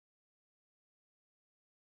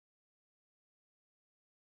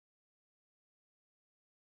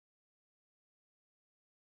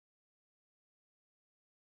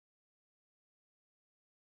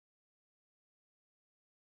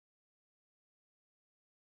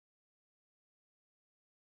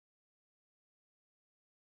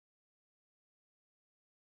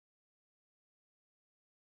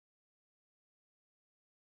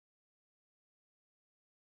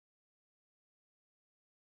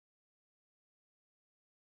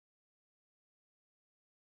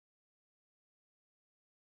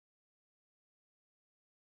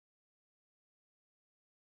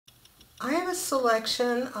I have a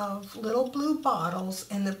selection of little blue bottles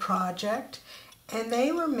in the project, and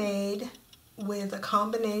they were made with a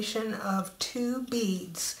combination of 2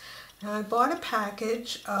 beads. Now I bought a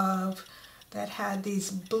package that had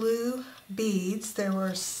these blue beads. There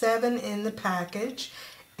were 7 in the package,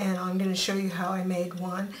 and I'm going to show you how I made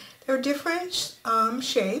one. There were different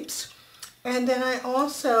shapes, and then I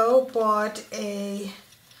also bought a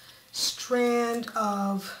strand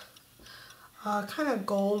of kind of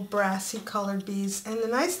gold brassy colored beads, and the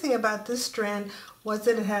nice thing about this strand was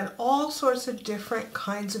that it had all sorts of different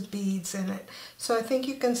kinds of beads in it. So I think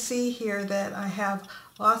you can see here that I have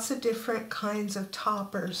lots of different kinds of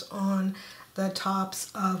toppers on the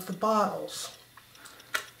tops of the bottles.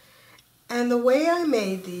 And the way I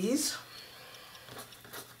made these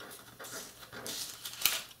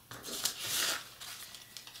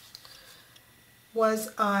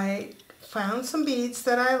was I found some beads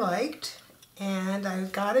that I liked, and I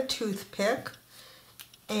got a toothpick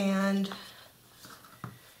and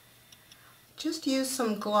just used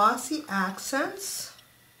some glossy accents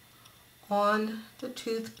on the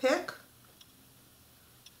toothpick.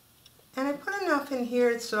 And I put enough in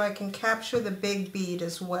here so I can capture the big bead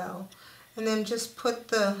as well. And then just put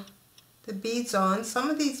the beads on.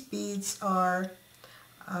 Some of these beads are,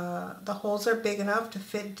 the holes are big enough to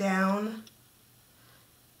fit down.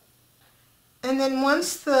 And then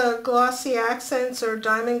once the glossy accents or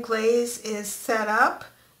diamond glaze is set up,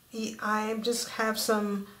 I just have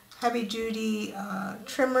some heavy duty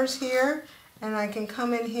trimmers here, and I can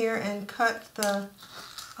come in here and cut the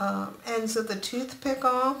ends of the toothpick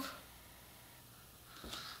off.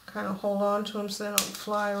 Kind of hold on to them so they don't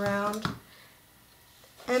fly around.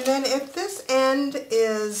 And then if this end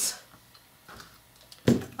is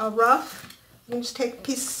rough, you can just take a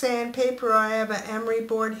piece of sandpaper. I have an emery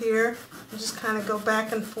board here. You just kind of go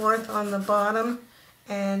back and forth on the bottom,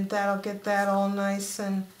 and that'll get that all nice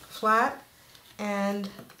and flat, and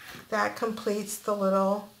that completes the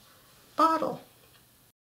little bottle.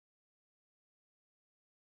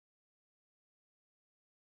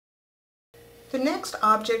 The next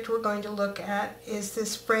object we're going to look at is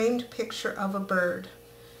this framed picture of a bird.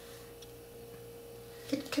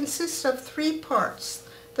 It consists of 3 parts.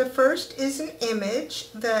 The first is an image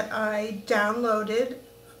that I downloaded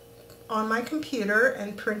on my computer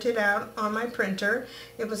and printed out on my printer.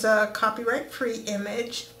 It was a copyright-free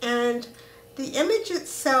image, and the image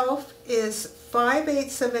itself is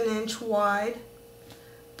 5/8 of an inch wide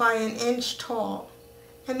by an inch tall.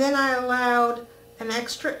 And then I allowed an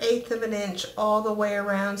extra 1/8 of an inch all the way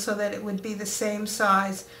around so that it would be the same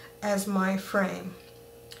size as my frame.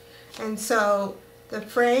 And so the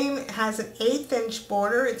frame has an 1/8 inch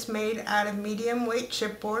border. It's made out of medium weight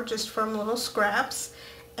chipboard, just from little scraps.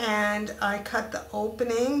 And I cut the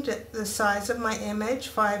opening to the size of my image,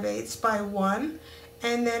 5/8 by 1,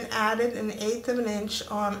 and then added an 1/8 of an inch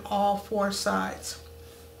on all 4 sides.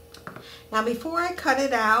 Now before I cut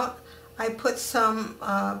it out, I put some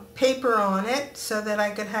paper on it so that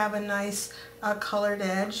I could have a nice colored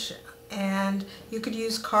edge, and you could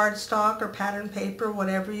use cardstock or pattern paper,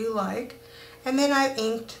 whatever you like. And then I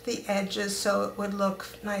inked the edges so it would look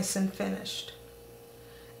nice and finished.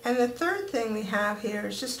 And the third thing we have here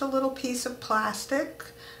is just a little piece of plastic,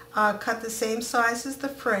 cut the same size as the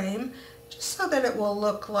frame, just so that it will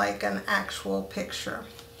look like an actual picture.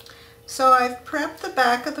 So I've prepped the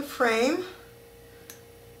back of the frame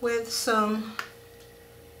with some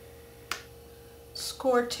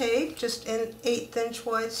score tape, just an 1/8 inch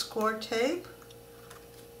wide score tape.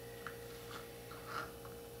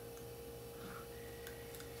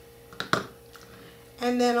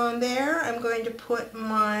 And then on there I'm going to put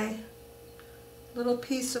my little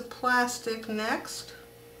piece of plastic next.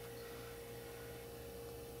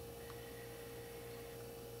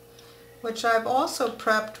 Which I've also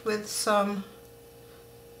prepped with some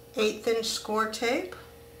 1/8 inch score tape.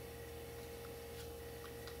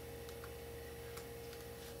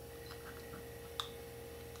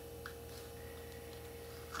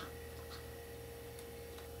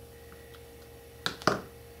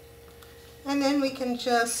 And then we can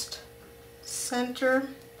just center,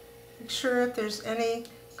 make sure if there's any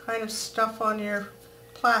kind of stuff on your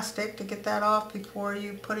plastic to get that off before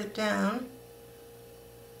you put it down.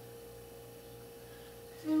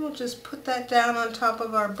 And we'll just put that down on top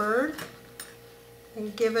of our bird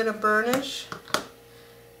and give it a burnish.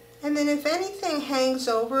 And then if anything hangs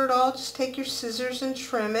over it all, just take your scissors and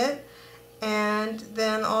trim it. And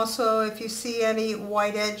then also if you see any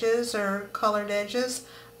white edges or colored edges,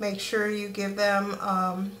 make sure you give them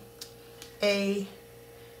a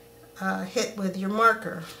hit with your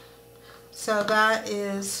marker. So that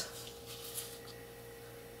is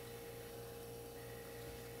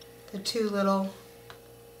the two little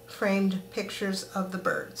framed pictures of the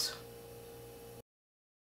birds.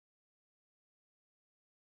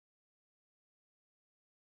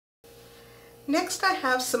 Next I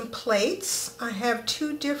have some plates. I have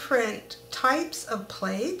two different types of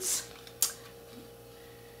plates.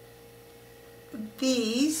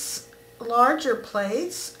 These larger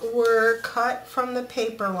plates were cut from the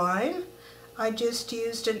paper line. I just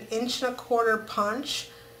used an 1¼ inch punch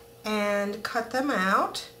and cut them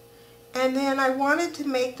out. And then I wanted to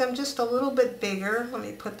make them just a little bit bigger. Let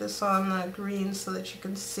me put this on the green so that you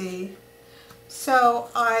can see. So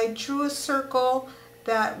I drew a circle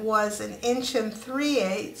that was 1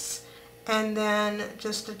 3/8 and then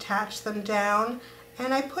just attached them down,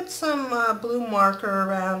 and I put some blue marker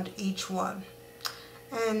around each one.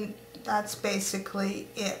 And that's basically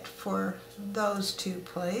it for those two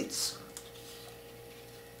plates.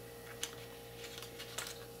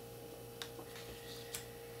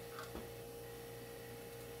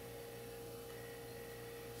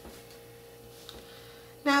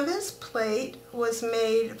 Now this plate was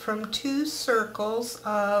made from 2 circles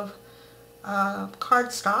of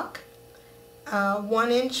cardstock, a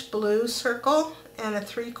 1-inch blue circle and a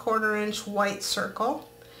 3/4 inch white circle,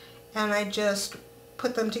 and I just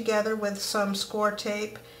put them together with some score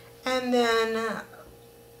tape and then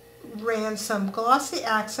ran some glossy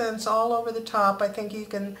accents all over the top. I think you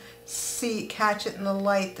can catch it in the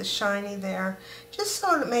light, the shiny there, just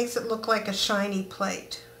so it makes it look like a shiny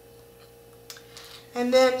plate.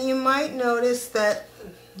 And then you might notice that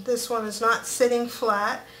this one is not sitting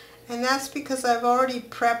flat, and that's because I've already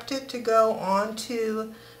prepped it to go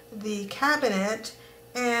onto the cabinet.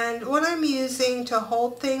 And what I'm using to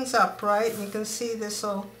hold things upright, and you can see this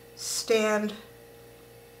will stand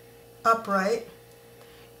upright,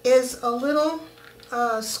 is a little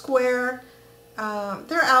square,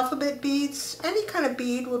 they're alphabet beads. Any kind of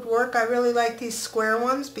bead would work. I really like these square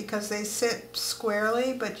ones because they sit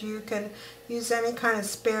squarely, but you can use any kind of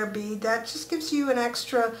spare bead. That just gives you an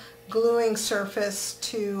extra gluing surface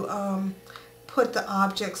to put the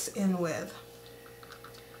objects in with.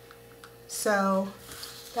 So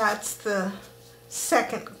that's the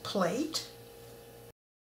second plate.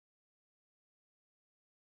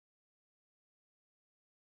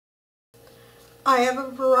 I have a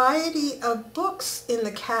variety of books in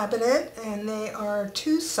the cabinet, and they are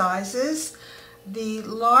 2 sizes. The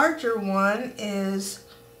larger one is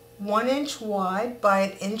 1 inch wide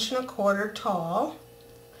by 1¼ inch tall,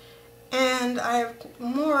 and I have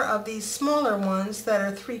more of these smaller ones that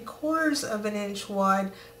are 3/4 inch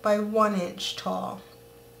wide by 1 inch tall.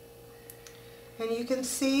 And you can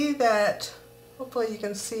see that, hopefully you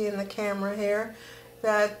can see in the camera here,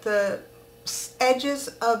 that the edges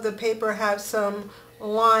of the paper have some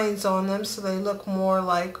lines on them so they look more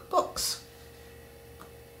like books.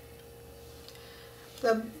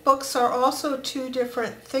 The books are also 2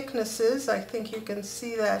 different thicknesses. I think you can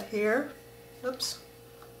see that here. Oops.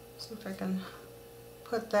 See if I can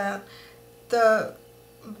put that. The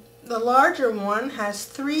larger one has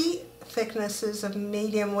 3 thicknesses of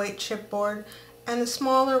medium weight chipboard, and the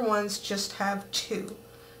smaller ones just have 2.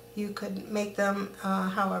 You could make them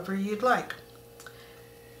however you'd like.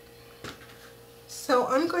 So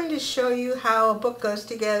I'm going to show you how a book goes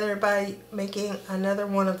together by making another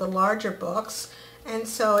one of the larger books. And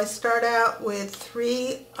so I start out with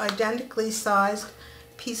 3 identically sized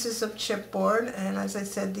pieces of chipboard, and as I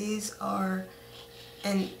said, these are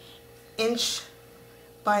 1 inch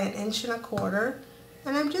by 1¼ inch,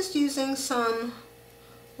 and I'm just using some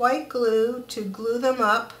white glue to glue them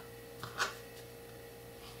up.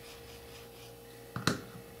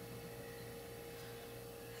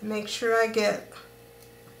 Make sure I get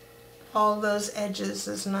all those edges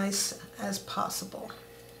as nice as possible.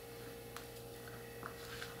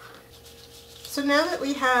 So now that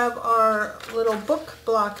we have our little book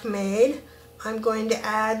block made, I'm going to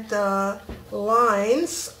add the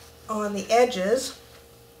lines on the edges.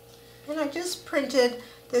 And I just printed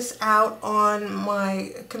this out on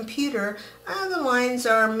my computer. The lines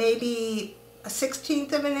are maybe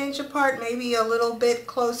 1/16 inch apart, maybe a little bit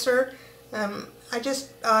closer. I just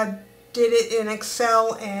did it in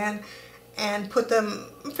Excel and put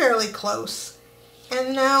them fairly close.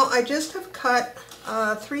 And now I just have cut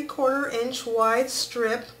a 3/4 inch wide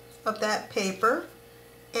strip of that paper,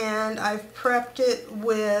 and I've prepped it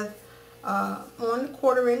with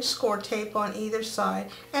 1/4 inch score tape on either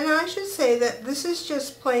side. And I should say that this is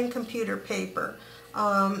just plain computer paper.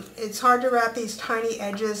 It's hard to wrap these tiny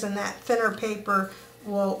edges, and that thinner paper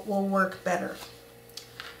will work better.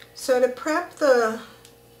 So to prep the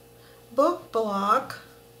book block,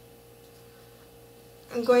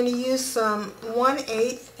 I'm going to use some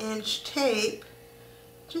 1/8 inch tape.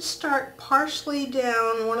 Just start partially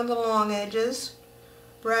down one of the long edges,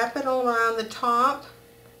 wrap it around the top,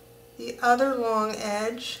 the other long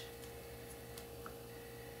edge,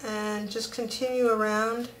 and just continue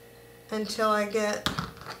around until I get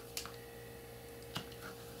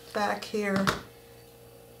back here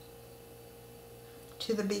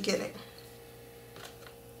to the beginning.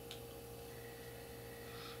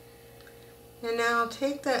 And now I'll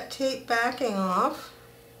take that tape backing off.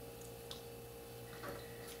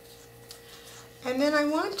 And then I'm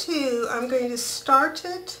going to start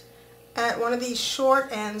it at one of these short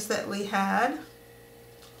ends that we had.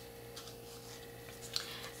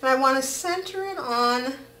 And I want to center it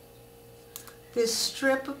on this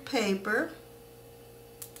strip of paper.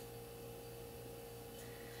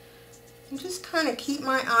 And just kind of keep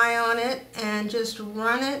my eye on it and just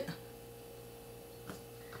run it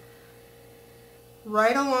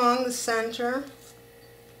right along the center.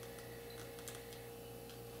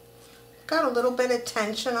 Got a little bit of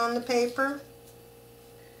tension on the paper.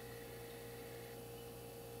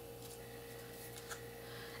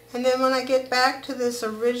 And then when I get back to this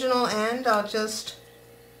original end, I'll just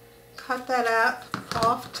cut that out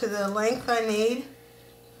off to the length I need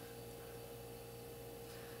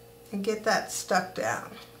and get that stuck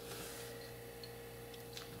down.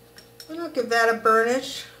 And I'll give that a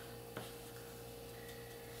burnish.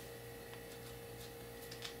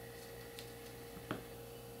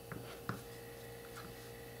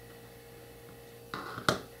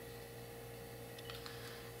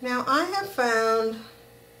 Now I have found,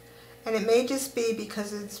 and it may just be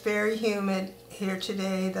because it's very humid here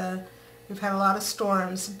today, we've had a lot of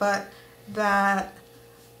storms, but that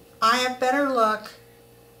I have better luck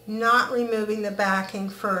not removing the backing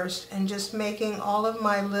first and just making all of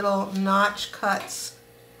my little notch cuts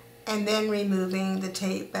and then removing the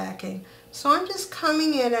tape backing. So I'm just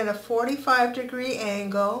coming in at a 45-degree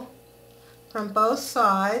angle from both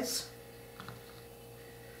sides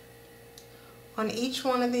on each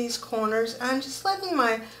one of these corners. I'm just letting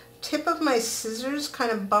my tip of my scissors kind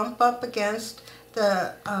of bump up against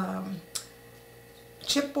the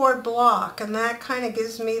chipboard block, and that kind of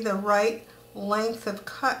gives me the right length of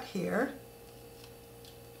cut here.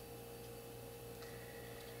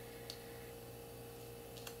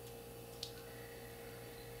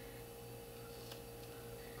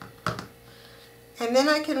 And then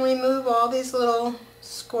I can remove all these little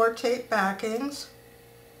score tape backings.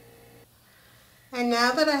 And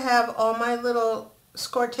now that I have all my little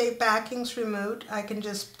score tape backings removed, I can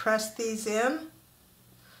just press these in.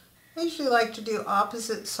 I usually like to do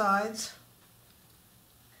opposite sides.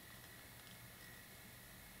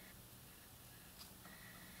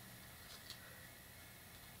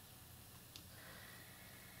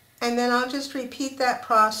 And then I'll just repeat that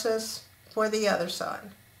process for the other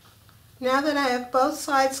side. Now that I have both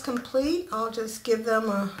sides complete, I'll just give them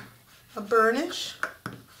a burnish.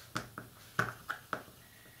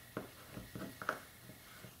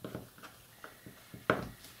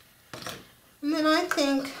 And then I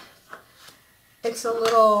think it's a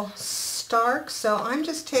little stark, so I'm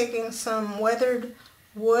just taking some weathered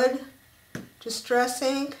wood distress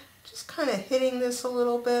ink, just kind of hitting this a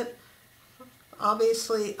little bit,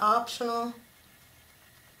 obviously optional.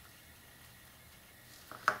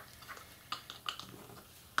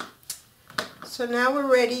 So now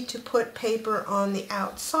we're ready to put paper on the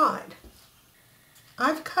outside.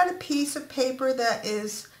 I've cut a piece of paper that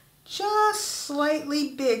is just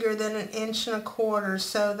slightly bigger than 1 1/4 inches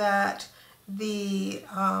so that the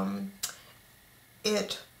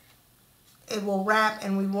it will wrap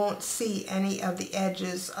and we won't see any of the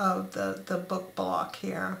edges of the book block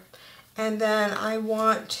here. And then I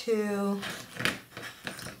want to,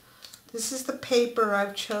 this is the paper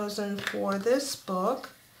I've chosen for this book,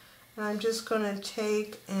 and I'm just going to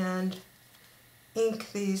take and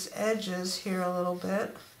ink these edges here a little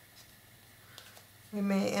bit. We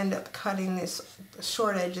may end up cutting these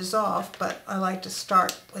short edges off, but I like to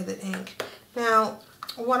start with an ink. Now,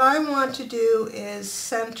 what I want to do is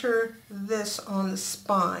center this on the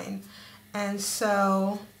spine, and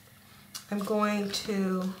so I'm going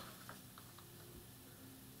to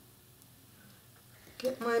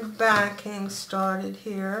get my backing started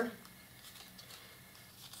here.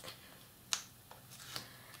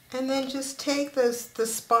 And then just take this, the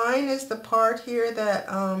spine is the part here that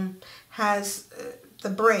has the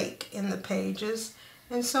break in the pages.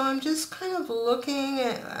 And so I'm just kind of looking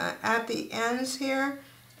at the ends here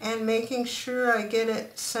and making sure I get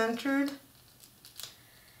it centered.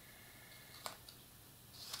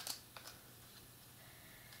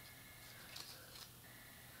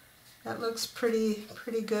 That looks pretty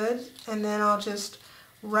good. And then I'll just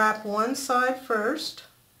wrap one side first.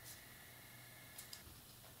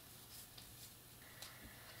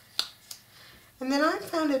 And then I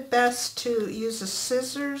found it best to use the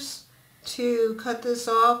scissors to cut this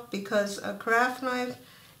off, because a craft knife,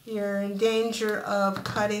 you're in danger of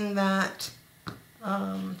cutting that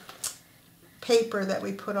paper that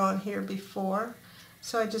we put on here before.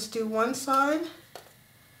 So I just do one side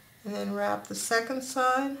and then wrap the second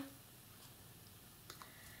side.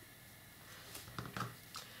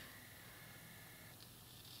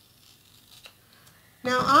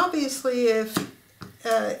 Now obviously, if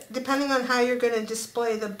depending on how you're going to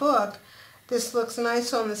display the book, this looks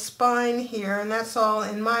nice on the spine here, and that's all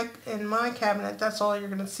in my cabinet. That's all you're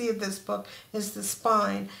going to see of this book is the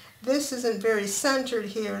spine. This isn't very centered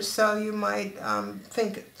here, so you might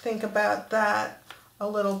think about that a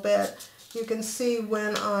little bit. You can see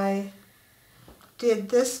when I did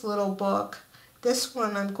this little book, this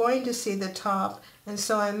one I'm going to see the top, and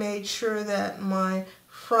so I made sure that my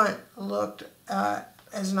front looked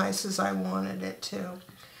as nice as I wanted it to.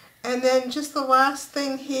 And then just the last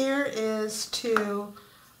thing here is to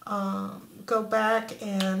go back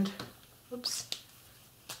and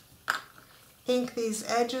ink these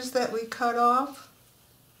edges that we cut off.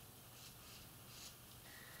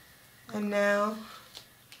 And now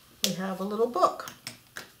we have a little book.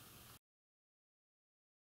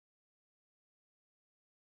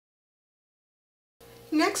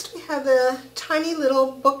 Next we have the tiny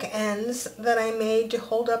little bookends that I made to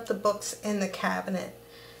hold up the books in the cabinet.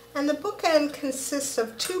 And the bookend consists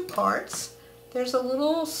of two parts. There's a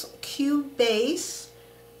little cube base,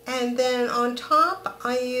 and then on top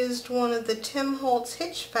I used one of the Tim Holtz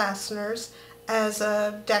hitch fasteners as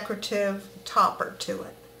a decorative topper to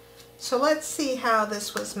it. So let's see how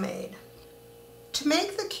this was made. To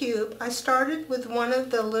make the cube, I started with one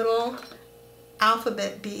of the little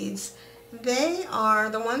alphabet beads. They are,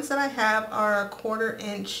 the ones that I have are 1/4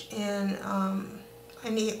 inch in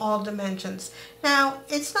all dimensions. Now,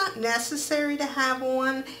 it's not necessary to have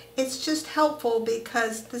one, it's just helpful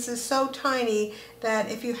because this is so tiny that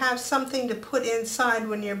if you have something to put inside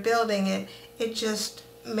when you're building it, it just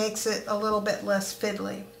makes it a little bit less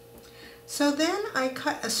fiddly. So then I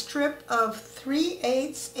cut a strip of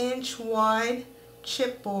 3/8 inch wide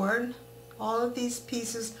chipboard. All of these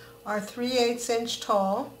pieces are 3/8 inch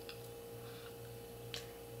tall.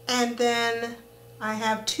 And then I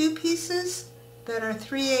have two pieces that are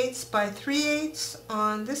 3/8 by 3/8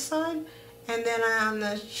 on this side, and then on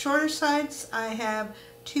the shorter sides I have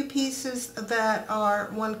two pieces that are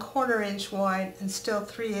 1/4 inch wide and still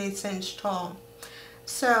 3/8 inch tall.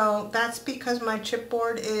 So that's because my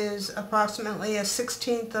chipboard is approximately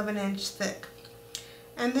 1/16 of an inch thick.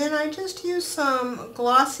 And then I just use some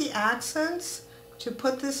glossy accents to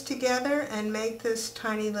put this together and make this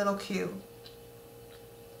tiny little cube.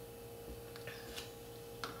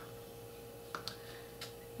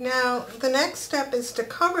 Now the next step is to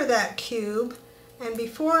cover that cube, and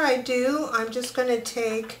before I do, I'm just going to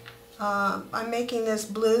take, I'm making this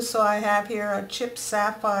blue, so I have here a chipped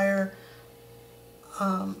sapphire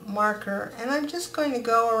marker, and I'm just going to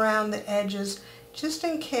go around the edges just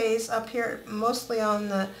in case up here, mostly on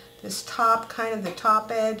this top, kind of the top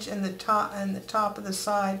edge and the top of the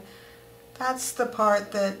side. That's the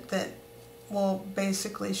part that will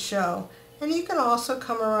basically show. And you can also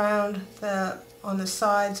come around on the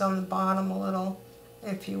sides, on the bottom a little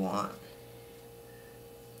if you want.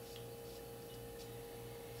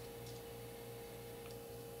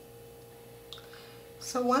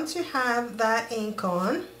 So once you have that ink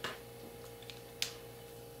on,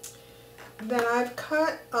 then I've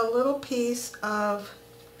cut a little piece of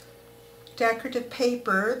decorative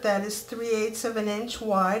paper that is 3/8 of an inch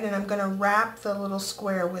wide, and I'm going to wrap the little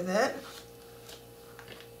square with it.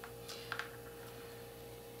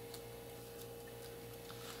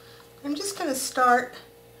 I'm just going to start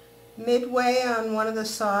midway on one of the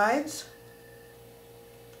sides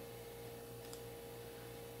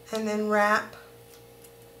and then wrap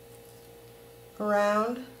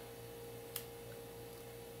around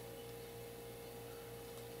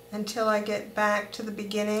until I get back to the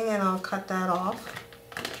beginning, and I'll cut that off.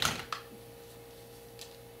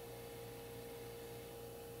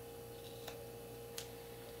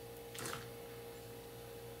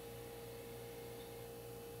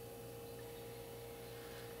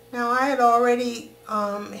 Now I had already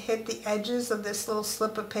hit the edges of this little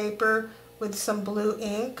slip of paper with some blue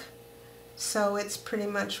ink, so it's pretty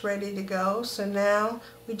much ready to go. So now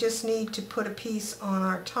we just need to put a piece on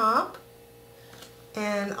our top,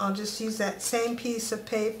 and I'll just use that same piece of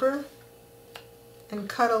paper and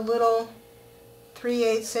cut a little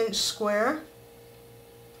 3/8 inch square.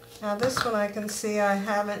 Now this one I can see I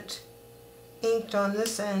haven't inked on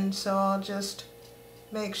this end, so I'll just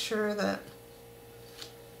make sure that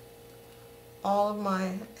all of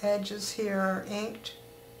my edges here are inked.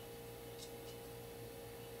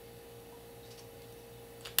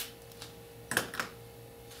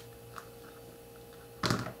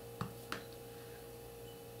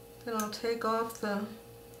 Then I'll take off the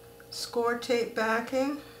score tape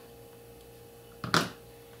backing.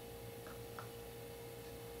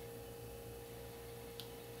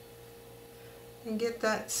 And get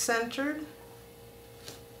that centered.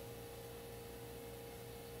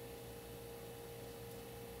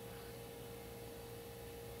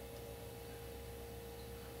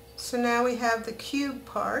 So now we have the cube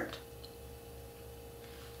part.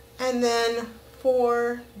 And then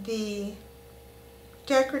for the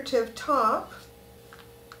decorative top,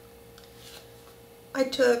 I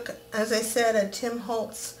took, as I said, a Tim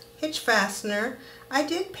Holtz hitch fastener. I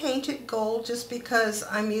did paint it gold just because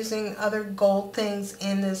I'm using other gold things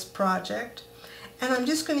in this project. And I'm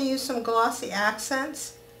just going to use some glossy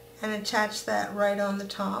accents and attach that right on the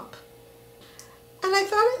top. And I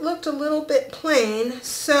thought it looked a little bit plain,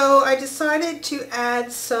 so I decided to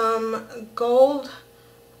add some gold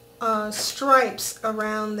stripes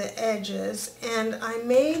around the edges. And I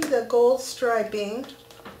made the gold striping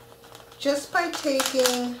just by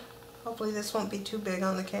taking, hopefully this won't be too big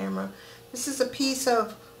on the camera, this is a piece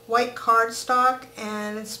of white cardstock,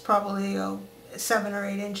 and it's probably 7 or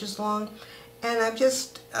 8 inches long. And I've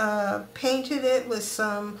just painted it with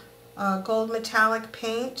some gold metallic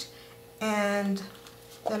paint, and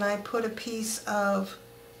then I put a piece of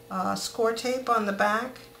score tape on the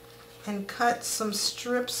back and cut some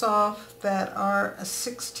strips off that are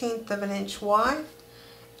 1/16 of an inch wide.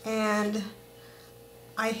 And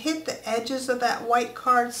I hit the edges of that white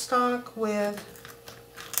cardstock with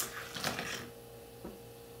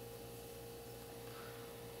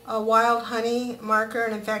a Wild Honey marker,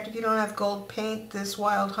 and in fact if you don't have gold paint, this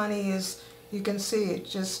Wild Honey is, you can see it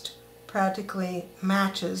just practically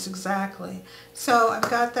matches exactly. So I've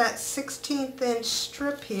got that 1/16 inch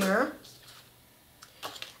strip here,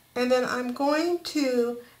 and then I'm going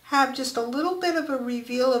to have just a little bit of a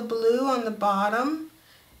reveal of blue on the bottom,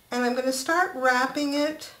 and I'm going to start wrapping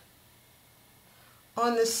it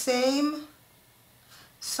on the same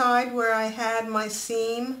side where I had my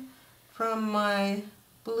seam from my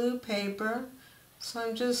blue paper. So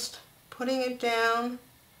I'm just putting it down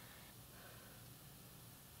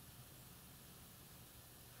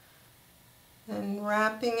and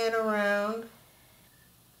wrapping it around.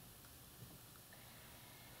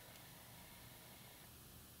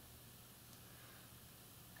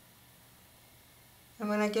 And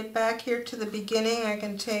when I get back here to the beginning, I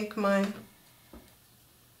can take my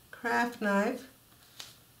craft knife,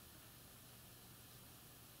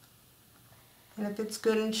 and if it's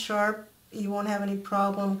good and sharp, you won't have any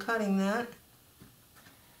problem cutting that.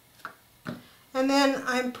 And then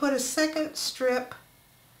I put a second strip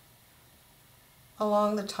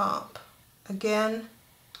along the top. Again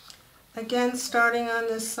starting on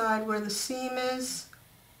this side where the seam is,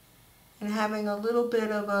 and having a little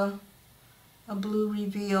bit of a blue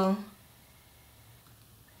reveal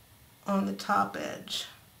on the top edge.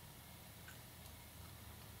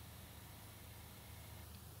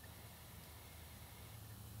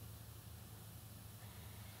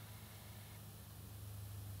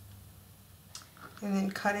 And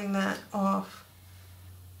then cutting that off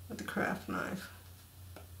with the craft knife.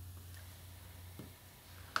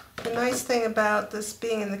 The nice thing about this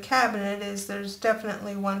being in the cabinet is there's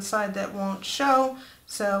definitely one side that won't show,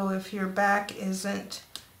 so if your back isn't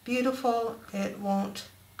beautiful, it won't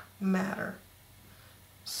matter.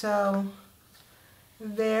 So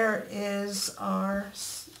there is our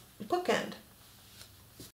bookend.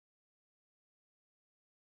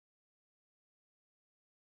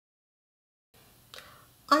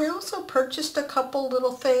 I also purchased a couple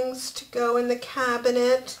little things to go in the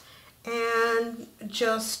cabinet and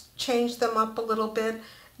just change them up a little bit.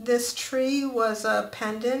 This tree was a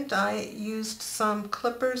pendant. I used some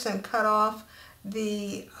clippers and cut off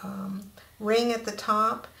the ring at the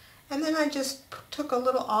top, and then I just took a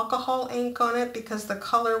little alcohol ink on it because the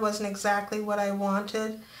color wasn't exactly what I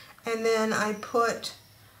wanted, and then I put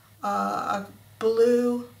a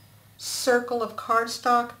blue circle of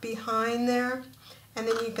cardstock behind there. And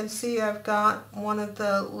then you can see I've got one of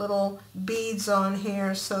the little beads on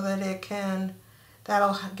here so that it can,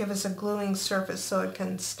 that'll give us a gluing surface so it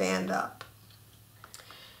can stand up.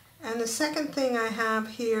 And the second thing I have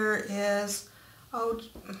here is oh,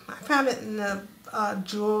 I found it in the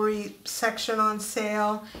jewelry section on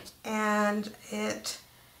sale, and it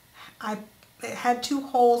had 2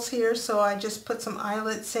 holes here, so I just put some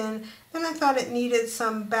eyelets in. Then I thought it needed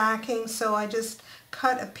some backing, so I just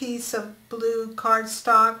cut a piece of blue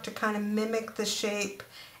cardstock to kind of mimic the shape,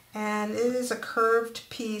 and it is a curved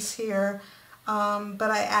piece here,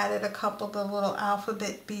 but I added a couple of the little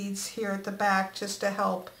alphabet beads here at the back just to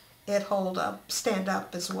help it stand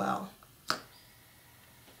up as well.